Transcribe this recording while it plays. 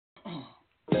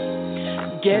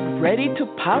Get ready to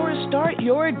power start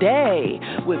your day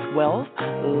with wealth,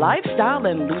 lifestyle,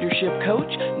 and leadership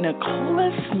coach Nicola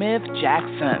Smith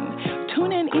Jackson.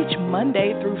 Tune in each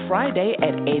Monday through Friday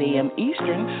at 8 a.m.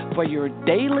 Eastern for your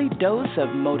daily dose of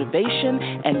motivation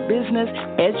and business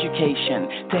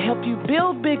education to help you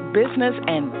build big business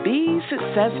and be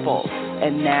successful.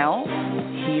 And now,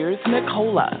 here's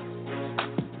Nicola.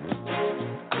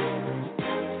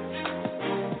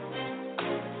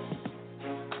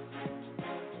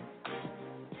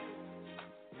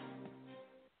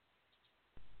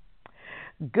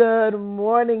 Good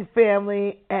morning,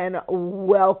 family, and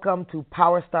welcome to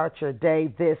Power Start Your Day.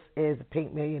 This is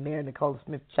Pink Millionaire Nicola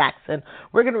Smith Jackson.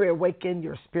 We're going to reawaken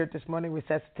your spirit this morning,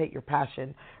 resuscitate your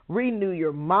passion, renew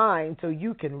your mind so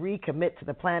you can recommit to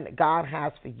the plan that God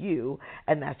has for you,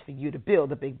 and that's for you to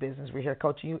build a big business. We're here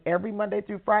coaching you every Monday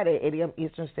through Friday, 8 a.m.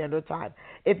 Eastern Standard Time.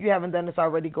 If you haven't done this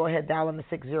already, go ahead, dial in the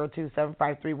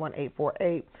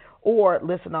 602-753-1848 or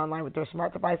listen online with your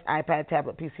smart device, iPad,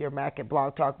 tablet, PC, or Mac at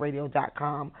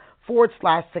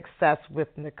blogtalkradio.com/success with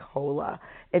Nicola.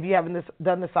 If you haven't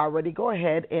done this already, go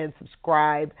ahead and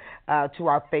subscribe to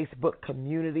our Facebook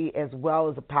community as well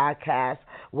as a podcast,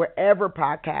 wherever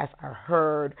podcasts are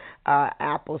heard,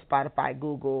 Apple, Spotify,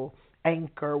 Google,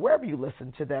 Anchor, wherever you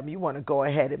listen to them. You want to go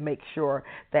ahead and make sure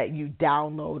that you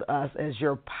download us as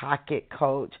your pocket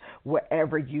coach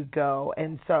wherever you go.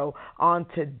 And so on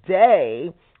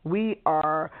today, we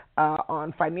are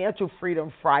on Financial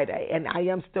Freedom Friday, and I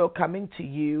am still coming to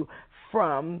you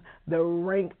from the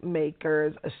Rank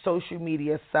Makers Social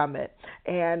Media Summit.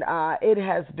 And it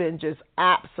has been just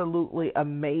absolutely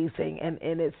amazing, and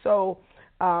it's so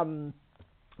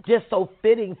just so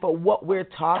fitting for what we're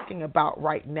talking about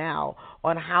right now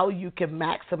on how you can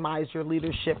maximize your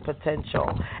leadership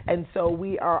potential. And so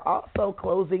we are also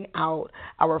closing out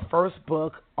our first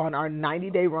book on our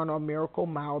 90-day run on Miracle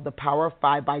Mile, The Power of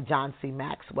Five by John C.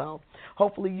 Maxwell.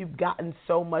 Hopefully you've gotten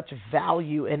so much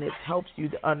value, and it helps you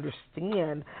to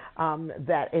understand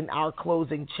that in our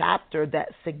closing chapter, that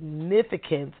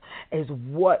significance is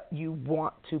what you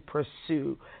want to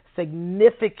pursue.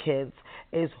 Significance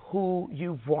is who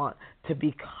you want to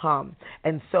become.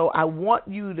 And so I want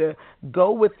you to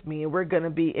go with me, and we're going to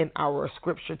be in our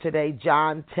scripture today,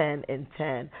 John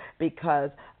 10:10, because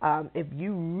if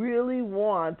you really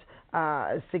want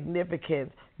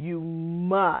significance, you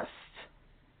must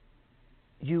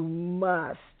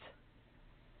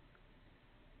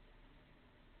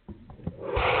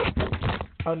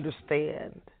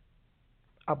understand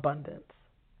abundance.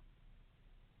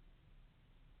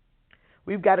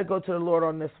 We've got to go to the Lord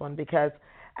on this one, because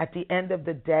at the end of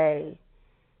the day,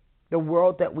 the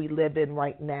world that we live in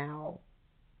right now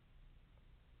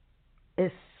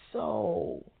is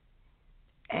so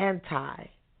anti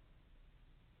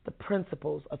the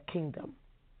principles of kingdom.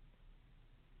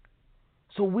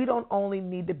 So we don't only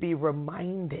need to be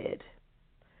reminded,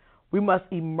 we must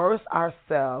immerse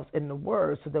ourselves in the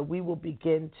Word so that we will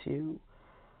begin to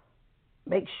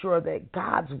make sure that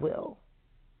God's will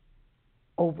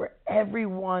over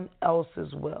everyone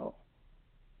else's will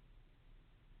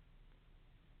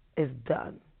is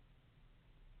done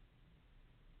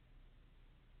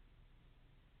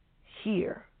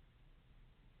here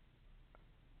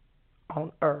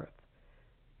on earth.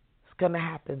 It's going to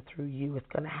happen through you. It's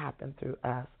going to happen through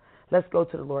us. Let's go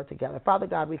to the Lord together. Father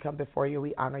God, we come before you.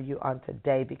 We honor you on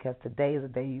today, because today is the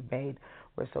day you made.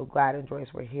 We're so glad and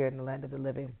joyous we're here in the land of the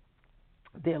living.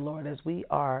 Dear Lord, as we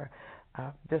are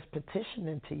just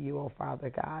petitioning to you, oh Father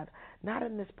God, not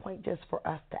in this point just for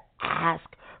us to ask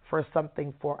for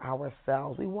something for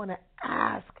ourselves. We want to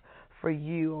ask for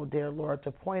you, oh dear Lord,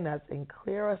 to point us and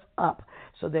clear us up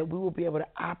so that we will be able to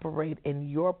operate in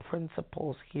your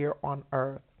principles here on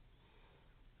earth.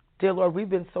 Dear Lord, we've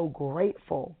been so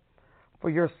grateful for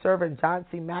your servant, John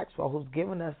C. Maxwell, who's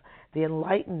given us the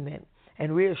enlightenment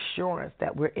and reassurance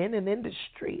that we're in an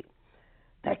industry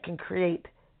that can create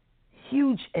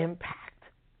huge impact.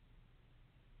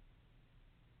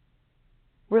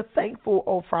 We're thankful,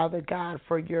 oh Father God,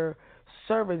 for your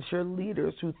servants, your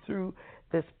leaders, who through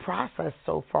this process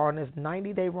so far in this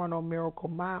 90-day run on Miracle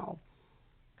Mile,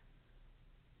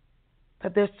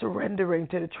 that they're surrendering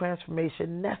to the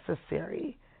transformation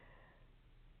necessary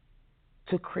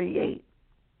to create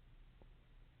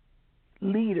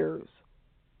leaders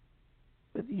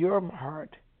with your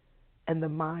heart and the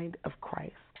mind of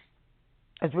Christ.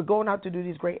 As we're going out to do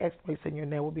these great exploits in your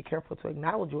name, we'll be careful to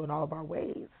acknowledge you in all of our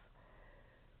ways.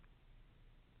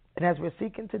 And as we're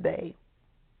seeking today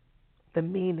the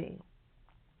meaning,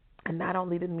 and not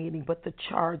only the meaning, but the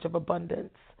charge of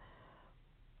abundance,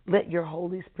 let your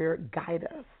Holy Spirit guide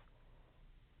us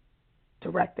to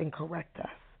redirect and correct us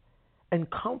and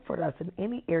comfort us in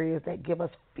any areas that give us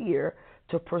fear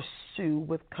to pursue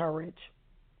with courage.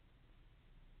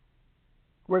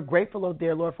 We're grateful, oh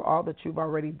dear Lord, for all that you've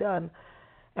already done,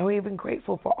 and we're even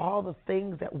grateful for all the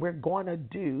things that we're going to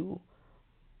do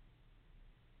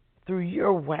through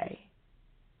your way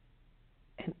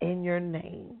and in your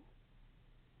name.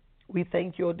 We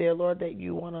thank you, oh dear Lord, that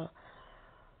you want to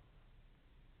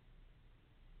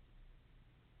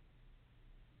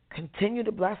continue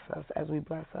to bless us as we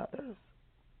bless others.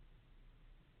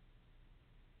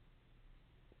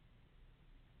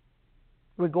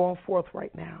 We're going forth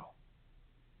right now.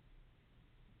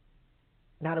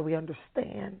 Now that we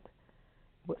understand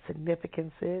what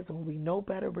significance is, and when we know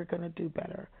better, we're going to do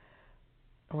better.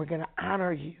 And we're going to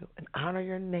honor you and honor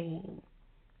your name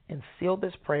and seal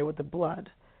this prayer with the blood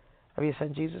of your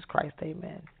Son, Jesus Christ.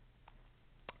 Amen.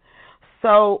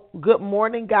 So, good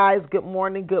morning, guys. Good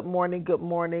morning, good morning, good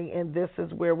morning. And this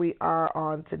is where we are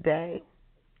on today.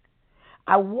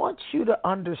 I want you to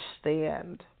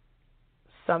understand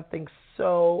something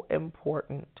so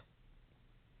important.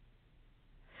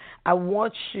 I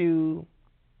want you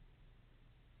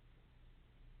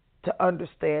to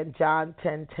understand John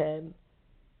 10:10,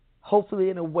 hopefully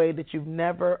in a way that you've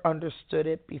never understood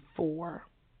it before.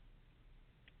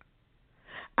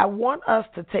 I want us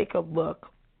to take a look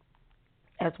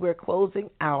as we're closing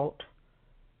out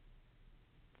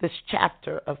this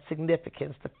chapter of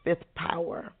significance, the fifth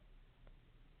power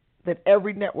that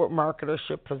every network marketer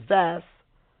should possess,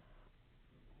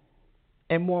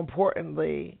 and more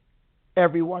importantly,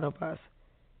 every one of us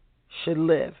should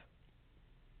live.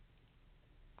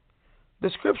 The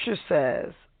scripture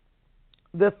says,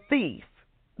 the thief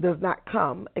does not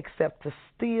come except to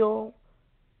steal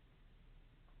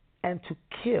and to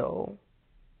kill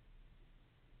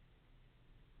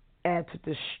and to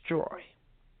destroy.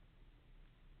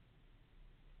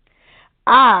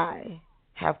 I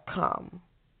have come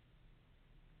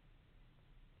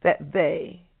that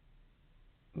they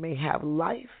may have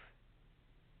life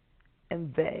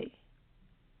and they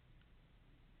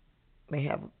may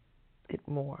have it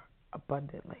more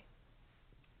abundantly.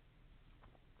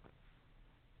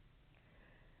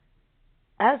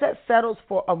 As that settles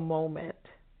for a moment,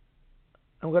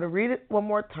 I'm going to read it one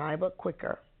more time, but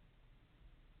quicker.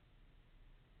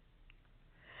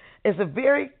 It's a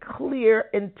very clear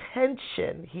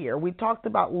intention here. We talked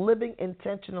about living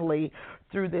intentionally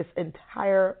through this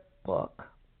entire book.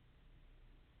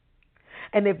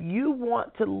 And if you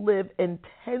want to live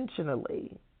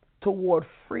intentionally toward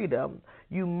freedom,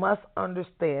 you must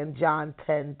understand John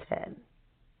 10:10.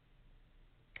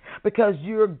 Because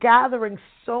you're gathering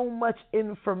so much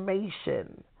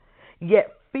information,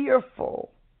 yet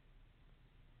fearful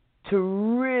to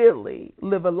really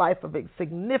live a life of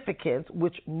significance,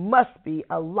 which must be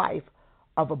a life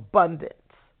of abundance.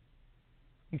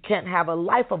 You can't have a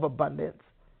life of abundance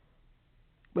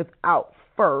without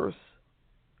first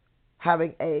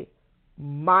having a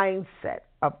mindset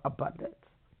of abundance.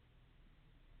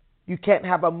 You can't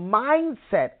have a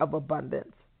mindset of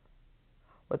abundance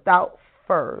without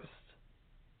first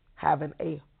having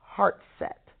a heart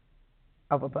set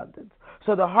of abundance.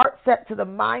 So the heart set to the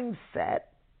mindset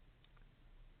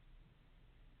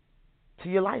to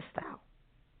your lifestyle.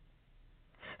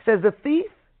 It says the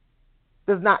thief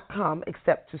does not come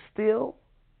except to steal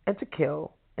and to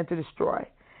kill and to destroy.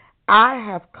 I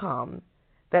have come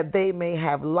that they may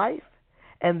have life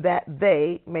and that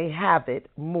they may have it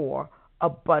more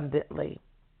abundantly.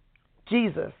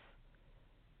 Jesus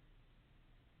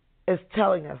is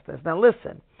telling us this. Now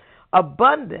listen,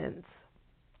 abundance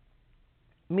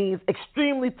means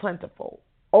extremely plentiful,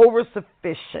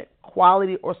 oversufficient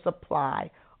quality or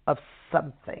supply of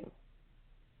something.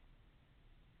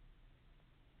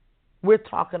 We're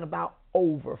talking about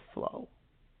overflow.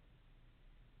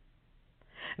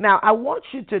 Now, I want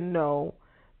you to know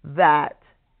that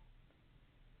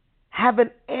having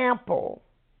ample,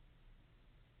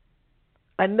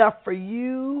 enough for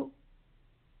you,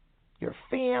 your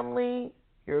family,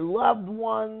 your loved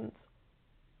ones,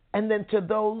 and then to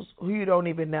those who you don't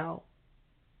even know.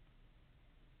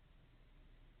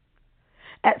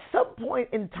 At some point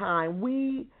in time,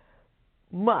 we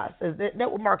must, as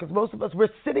network marketers, most of us, we're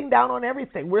sitting down on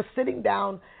everything. We're sitting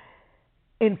down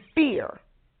in fear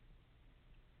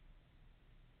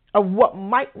of what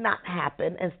might not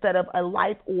happen instead of a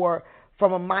life or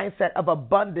from a mindset of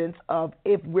abundance of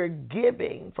if we're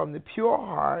giving from the pure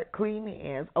heart, clean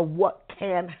hands of what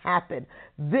can happen.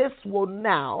 This will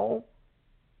now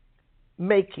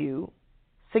make you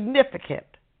significant.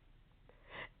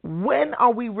 When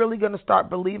are we really going to start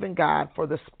believing God for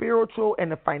the spiritual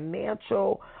and the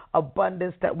financial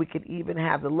abundance that we can even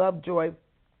have the love, joy,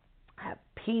 have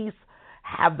peace,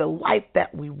 have the life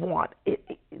that we want.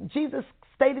 Jesus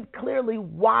stated clearly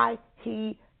why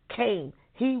he came.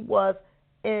 He was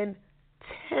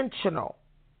intentional.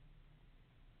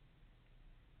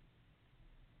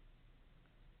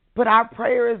 But our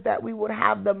prayer is that we would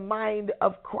have the mind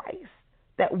of Christ,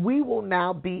 that we will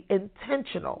now be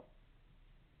intentional.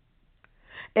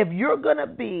 If you're going to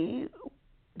be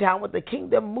down with the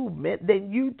kingdom movement,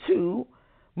 then you too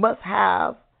must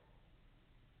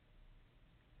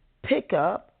pick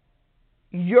up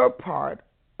your part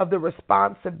of the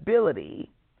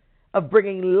responsibility of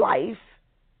bringing life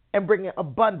and bringing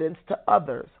abundance to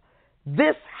others.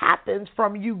 This happens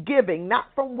from you giving, not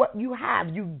from what you have.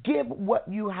 You give what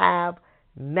you have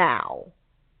now.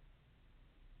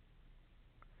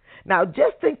 Now,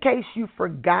 just in case you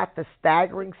forgot the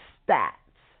staggering stats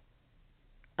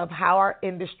of how our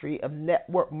industry of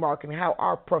network marketing, how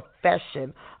our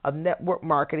profession of network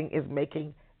marketing is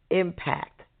making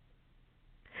impact.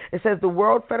 It says the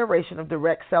World Federation of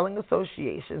Direct Selling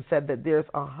Associations said that there's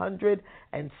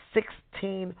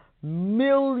 116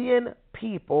 million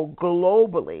people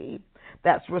globally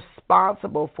that's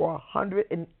responsible for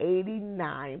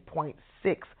 $189.6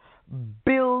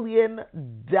 billion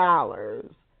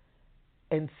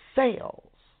in sales.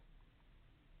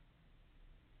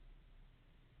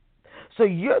 So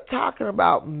you're talking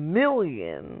about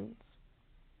millions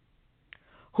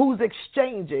who's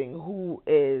exchanging, who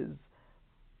is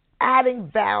adding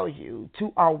value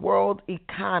to our world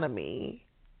economy,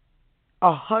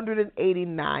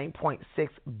 $189.6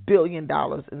 billion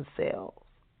in sales.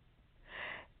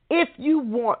 If you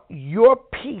want your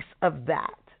piece of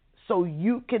that so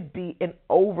you could be in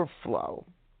overflow,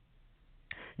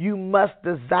 you must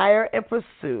desire and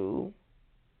pursue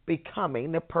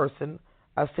becoming the person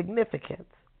of significance.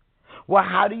 Well,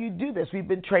 how do you do this? We've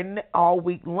been training it all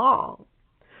week long.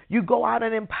 You go out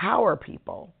and empower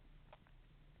people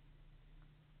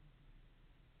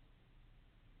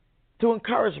through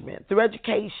encouragement, through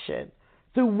education,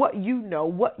 through what you know,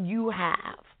 what you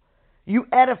have. You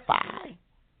edify.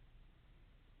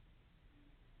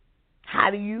 How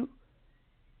do you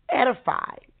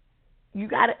edify? You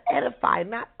got to edify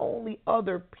not only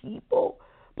other people,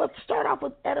 but start off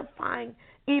with edifying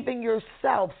even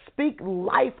yourself. Speak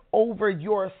life over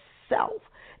yourself.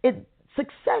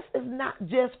 Success is not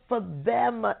just for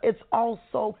them, it's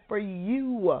also for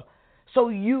you, so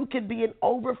you can be in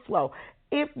overflow.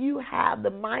 If you have the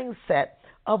mindset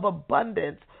of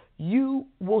abundance, you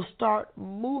will start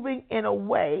moving in a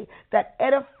way that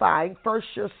edifying first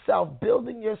yourself,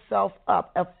 building yourself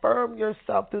up, affirm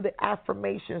yourself through the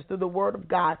affirmations, through the word of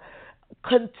God,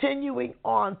 continuing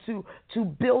on to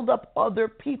build up other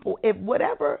people. If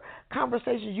whatever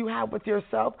conversations you have with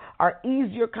yourself are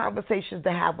easier conversations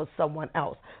to have with someone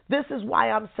else, this is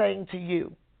why I'm saying to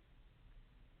you,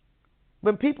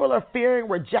 when people are fearing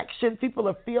rejection, people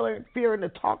are fearing to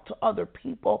talk to other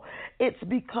people, it's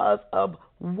because of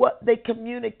what they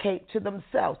communicate to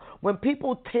themselves. When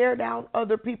people tear down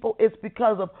other people, it's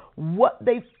because of what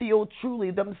they feel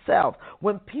truly themselves.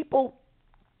 When people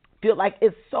feel like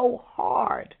it's so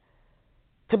hard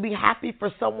to be happy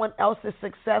for someone else's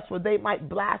success, where they might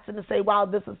blast and say, wow,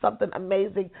 this is something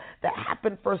amazing that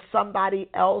happened for somebody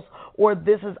else, or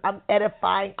I'm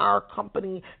edifying our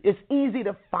company. It's easy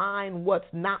to find what's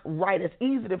not right. It's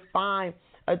easy to find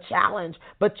a challenge,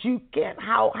 but you can't,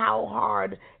 how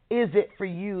hard is it for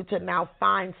you to now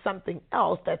find something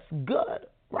else that's good,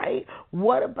 right?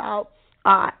 What about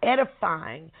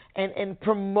edifying and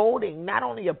promoting not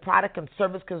only your product and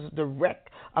service because of direct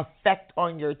effect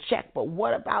on your check, but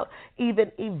what about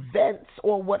even events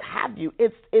or what have you?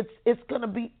 It's going to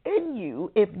be in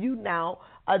you if you now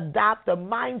adopt the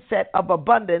mindset of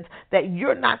abundance, that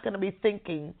you're not going to be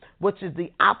thinking, which is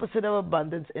the opposite of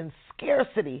abundance, in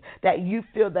scarcity, that you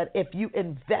feel that if you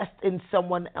invest in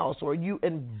someone else, or you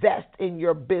invest in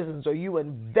your business, or you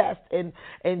invest in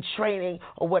training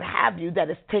or what have you, that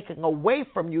is taking away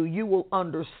from you, you will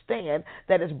understand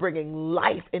that it's bringing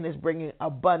life and it's bringing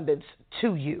abundance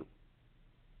to you.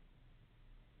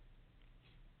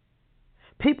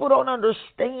 People don't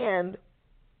understand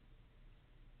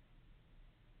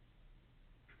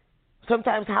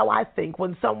sometimes how I think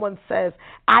when someone says,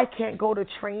 I can't go to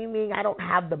training, I don't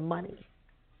have the money.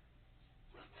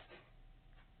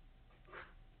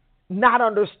 Not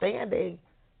understanding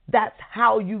that's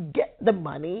how you get the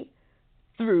money,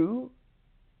 through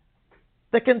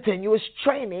the continuous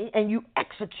training, and you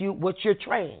execute what you're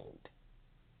trained.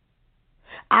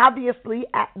 Obviously,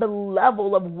 at the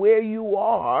level of where you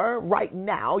are right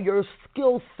now, your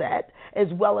skill set as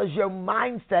well as your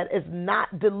mindset is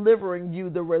not delivering you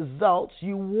the results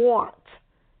you want.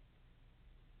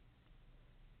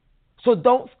 So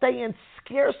don't stay in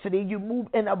scarcity. You move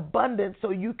in abundance so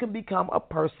you can become a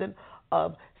person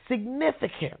of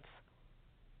significance.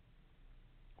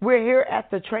 We're here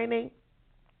at the training,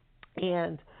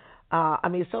 and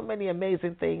so many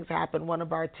amazing things happen. One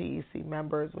of our TEC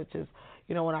members, which is,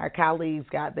 when our colleagues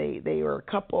they were a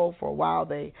couple for a while.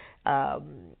 They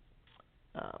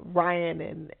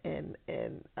Ryan and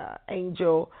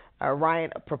Angel.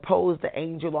 Ryan proposed to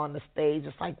Angel on the stage.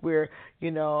 It's like we're,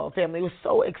 a family. It was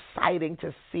so exciting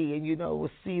to see, and we'll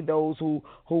see those who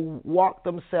walk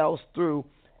themselves through.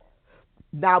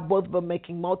 Now both of them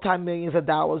making multi-millions of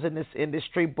dollars in this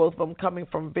industry. Both of them coming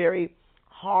from very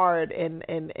hard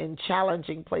and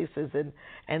challenging places,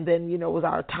 and then it was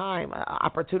our time,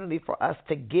 opportunity for us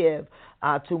to give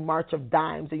to March of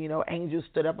Dimes, and Angel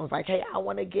stood up and was like, hey, I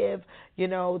want to give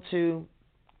to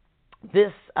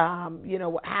this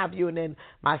what have you, and then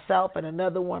myself and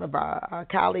another one of our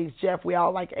colleagues, Jeff, we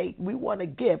all like, hey, we want to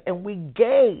give, and we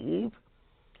gave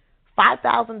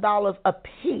 $5,000 a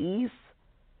piece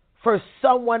for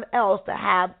someone else to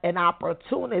have an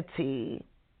opportunity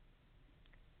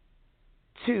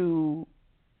to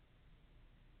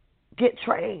get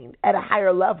trained at a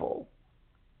higher level,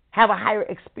 have a higher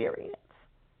experience.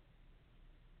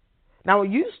 Now,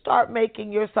 when you start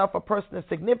making yourself a person of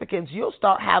significance, you'll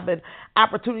start having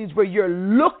opportunities where you're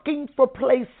looking for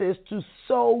places to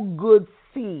sow good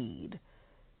seed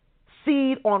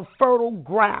on fertile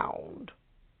ground.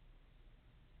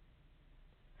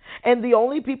 And the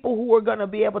only people who are going to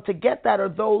be able to get that are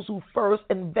those who first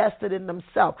invested in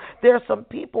themselves. There are some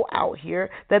people out here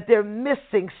that they're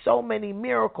missing so many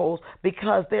miracles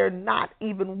because they're not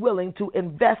even willing to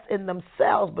invest in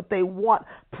themselves, but they want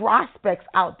prospects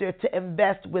out there to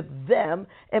invest with them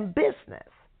in business.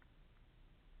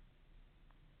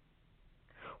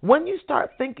 When you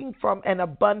start thinking from an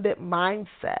abundant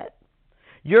mindset,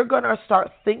 you're going to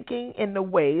start thinking in the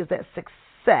ways that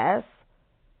success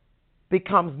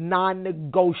becomes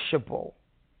non-negotiable,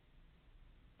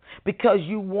 because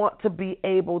you want to be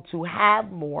able to have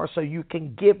more so you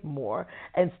can give more,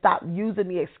 and stop using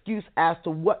the excuse as to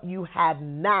what you have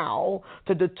now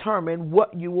to determine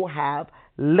what you will have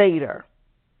later.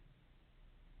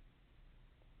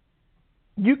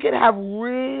 You can have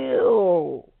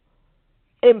real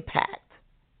impact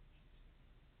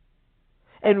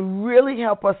and really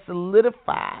help us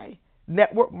solidify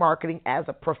network marketing as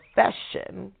a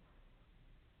profession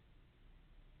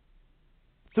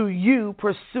through you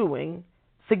pursuing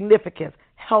significance,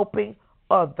 helping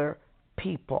other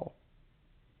people,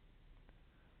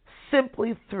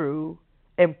 simply through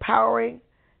empowering,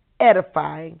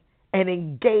 edifying, and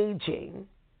engaging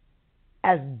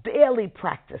as daily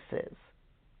practices,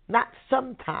 not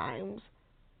sometimes,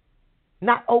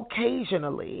 not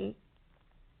occasionally,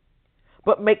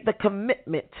 but make the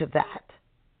commitment to that.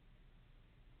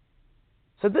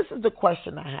 So this is the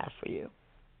question I have for you.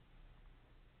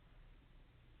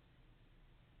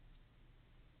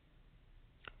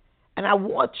 And I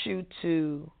want you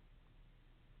to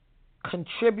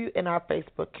contribute in our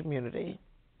Facebook community.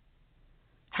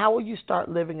 How will you start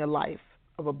living a life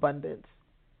of abundance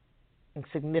and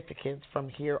significance from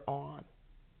here on?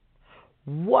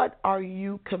 What are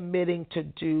you committing to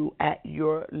do at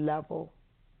your level?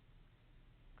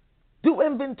 Do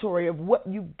inventory of what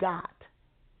you got.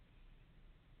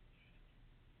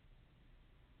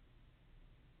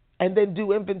 And then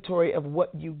do inventory of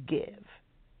what you give.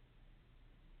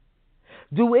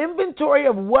 Do inventory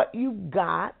of what you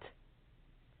got,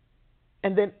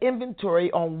 and then inventory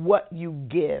on what you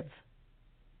give.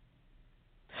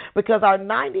 Because our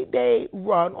 90-day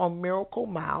run on Miracle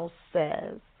Mile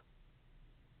says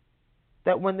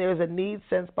that when there's a need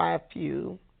sensed by a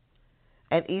few,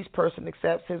 and each person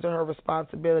accepts his or her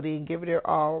responsibility and give it their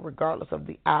all, regardless of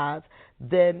the odds,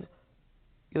 then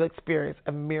you'll experience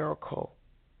a miracle.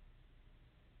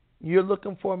 You're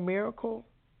looking for a miracle?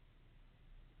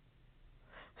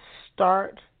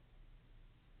 Start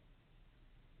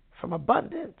from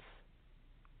abundance.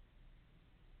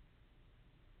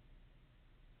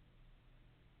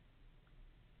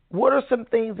 What are some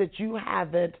things that you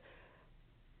haven't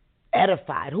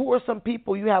edified? Who are some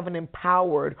people you haven't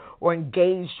empowered or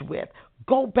engaged with?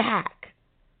 Go back.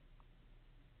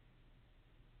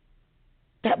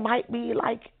 That might be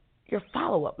like your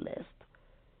follow-up list.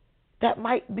 That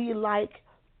might be like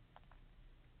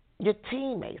your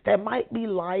teammates. That might be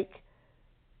like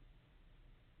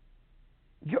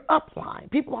your upline.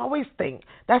 People always think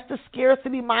that's the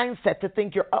scarcity mindset, to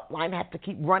think your upline has to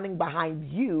keep running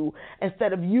behind you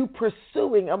instead of you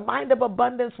pursuing. A mind of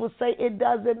abundance will say it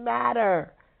doesn't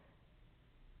matter.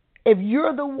 If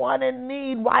you're the one in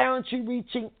need, why aren't you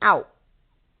reaching out?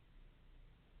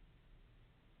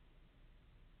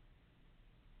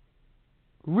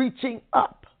 Reaching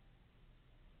up.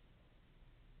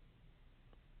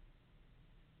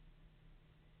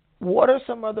 What are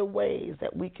some other ways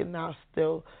that we can now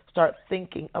still start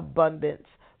thinking abundance,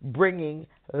 bringing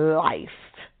life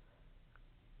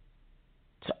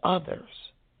to others,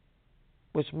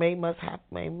 which may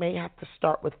have to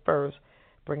start with first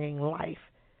bringing life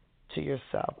to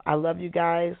yourself. I love you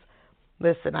guys.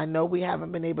 Listen, I know we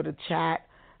haven't been able to chat.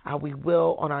 We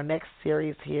will on our next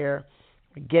series here.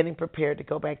 We're getting prepared to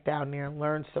go back down there and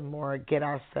learn some more, get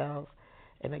ourselves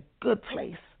in a good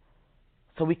place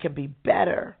so we can be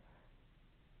better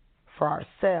for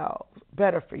ourselves,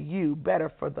 better for you,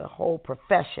 better for the whole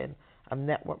profession of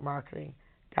network marketing.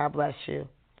 God bless you.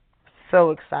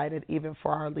 So excited, even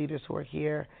for our leaders who are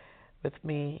here with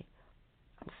me.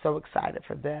 I'm so excited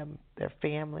for them, their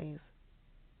families,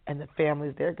 and the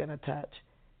families they're going to touch.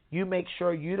 You make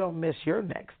sure you don't miss your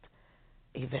next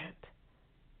event.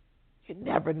 You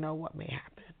never know what may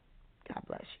happen. God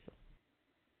bless you.